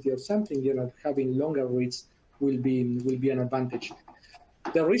diversity or something, having longer reads will be an advantage.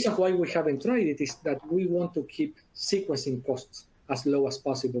 The reason why we haven't tried it is that we want to keep sequencing costs as low as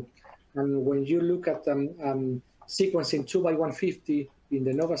possible. And when you look at sequencing 2 by 150 in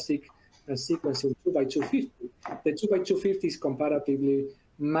the NovaSeq and sequencing 2 by 250, the 2 by 250 is comparatively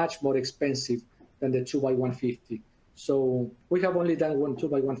much more expensive than the 2 by 150. So we have only done 2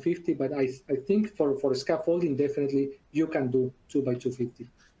 by 150, but I think for scaffolding, definitely you can do 2 by 250.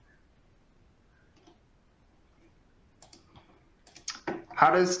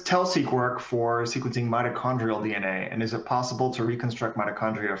 How does TELL-Seq work for sequencing mitochondrial DNA, and is it possible to reconstruct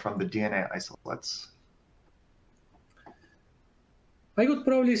mitochondria from the DNA isolates? I would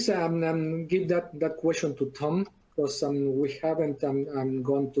probably give that question to Tom, because we haven't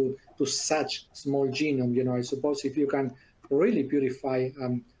gone to such small genome. I suppose if you can really purify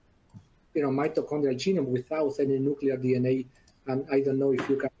mitochondrial genome without any nuclear DNA, I don't know if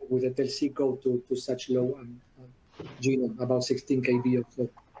you can with a TELL-Seq go to such low genome, about 16 kb or so.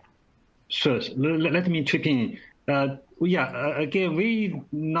 Sure. Let me chip in. Again, we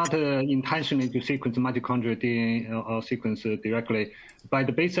not intentionally to sequence mitochondrial DNA or sequence directly,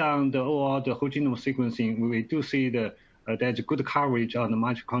 but based on the whole genome sequencing, we do see there's good coverage on the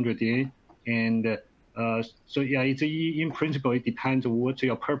mitochondrial DNA, and it's in principle it depends on what's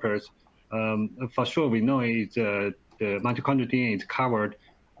your purpose. For sure, we know the mitochondrial DNA is covered.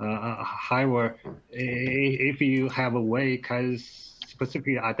 However, if you have a way can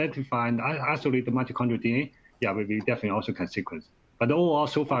specifically identify and isolate the mitochondrial DNA, we definitely also can sequence. But overall,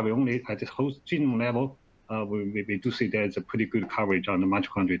 so far, we only at the whole genome level, we do see there's a pretty good coverage on the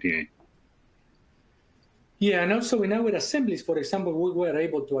mitochondrial DNA. Yeah, and also in our assemblies, for example, we were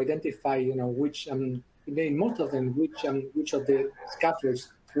able to identify, which in most of them, which of the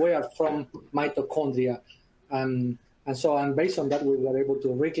scaffolds were from mitochondria, and based on that, we were able to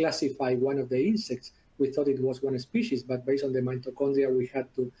reclassify one of the insects. We thought it was one species, but based on the mitochondria, we had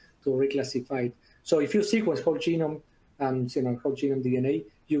to reclassify it. So if you sequence whole genome, whole genome DNA,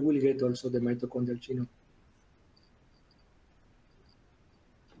 you will get also the mitochondrial genome.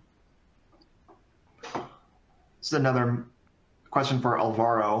 This is another question for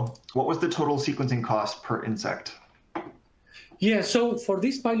Alvaro. What was the total sequencing cost per insect? Yeah, so for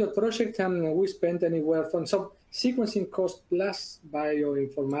this pilot project, we spent anywhere from some sequencing cost plus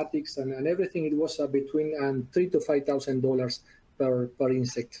bioinformatics and everything. It was between $3,000 to $5,000 per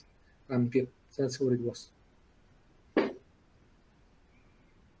insect. Yeah, that's what it was.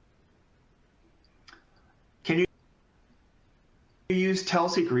 Can you use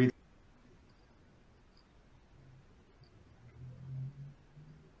TELL-Seq reads?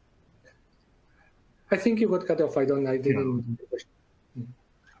 I think you got cut off. I didn't. Yeah.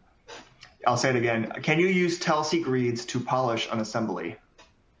 I'll say it again. Can you use TELL-Seq reads to polish an assembly?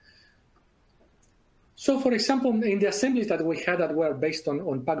 So, for example, in the assemblies that we had that were based on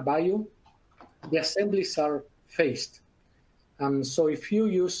PacBio, the assemblies are phased. So if you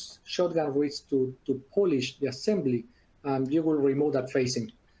use shotgun reads to polish the assembly, you will remove that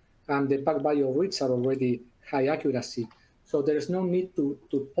phasing. The PacBio reads are already high accuracy. So there is no need to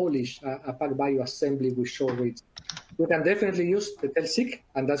polish a PacBio assembly with short reads. You can definitely use the TELL-Seq,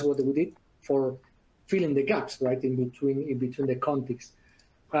 and that's what we did for filling the gaps, right, in between the contigs.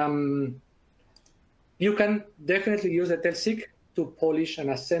 You can definitely use the TELL-Seq to polish an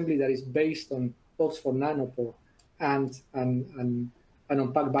assembly that is based on Oxford Nanopore and on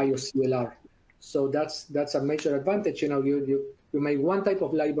PacBio CLR. So that's a major advantage. You know, you make one type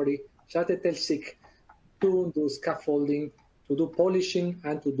of library, just the TELL-Seq, to do scaffolding, to do polishing,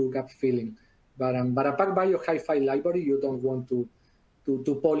 and to do gap filling. But a PacBio hi-fi library, you don't want to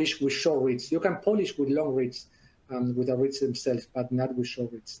polish with short reads. You can polish with long reads, with the reads themselves, but not with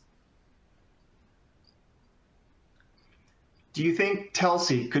short reads. Do you think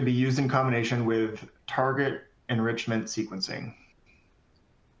TELL-Seq could be used in combination with target enrichment sequencing?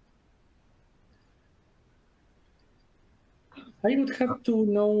 I would have to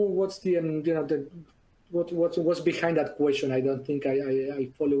know what's the what's behind that question. I don't think I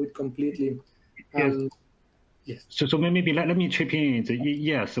follow it completely. Yes. So maybe let me chip in.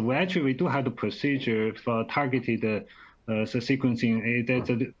 Yes, we do have the procedure for targeted sequencing.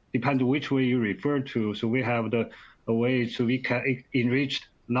 That depends which way you refer to. So we have a way so we can enrich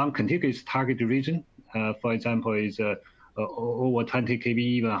non-contiguous target region. For example, is over 20 kb,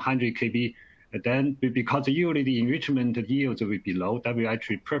 even 100 kb. Then because usually the enrichment yields will be low, that will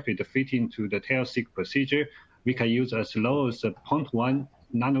actually perfectly fit into the TELL-Seq procedure. We can use as low as 0.1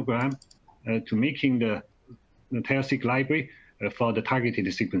 nanogram to making the TELL-Seq library for the targeted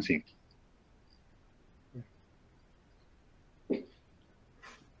sequencing.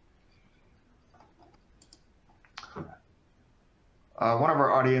 One of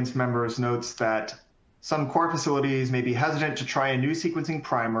our audience members notes that some core facilities may be hesitant to try a new sequencing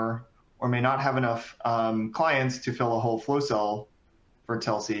primer or may not have enough clients to fill a whole flow cell for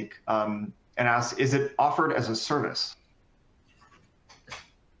TELL-Seq, and asks, is it offered as a service?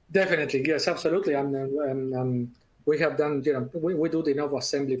 Definitely, yes, absolutely. We have done, we do de novo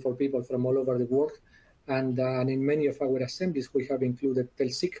assembly for people from all over the world. And in many of our assemblies, we have included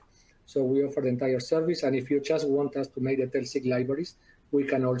TELL-Seq. So we offer the entire service. And if you just want us to make the TELL-Seq libraries, we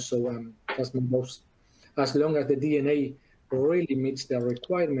can also just make those. As long as the DNA really meets the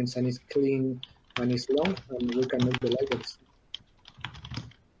requirements and is clean and is long, and we can make the libraries.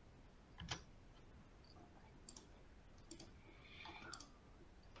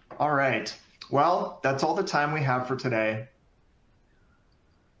 All right. Well, that's all the time we have for today.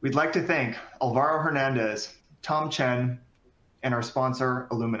 We'd like to thank Alvaro Hernandez, Tom Chen, and our sponsor,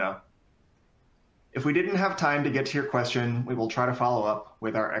 Illumina. If we didn't have time to get to your question, we will try to follow up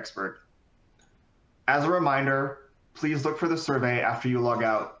with our expert. As a reminder, please look for the survey after you log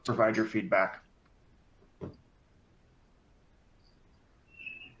out to provide your feedback.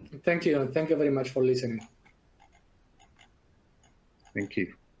 Thank you. Thank you very much for listening. Thank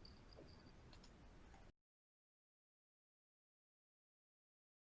you.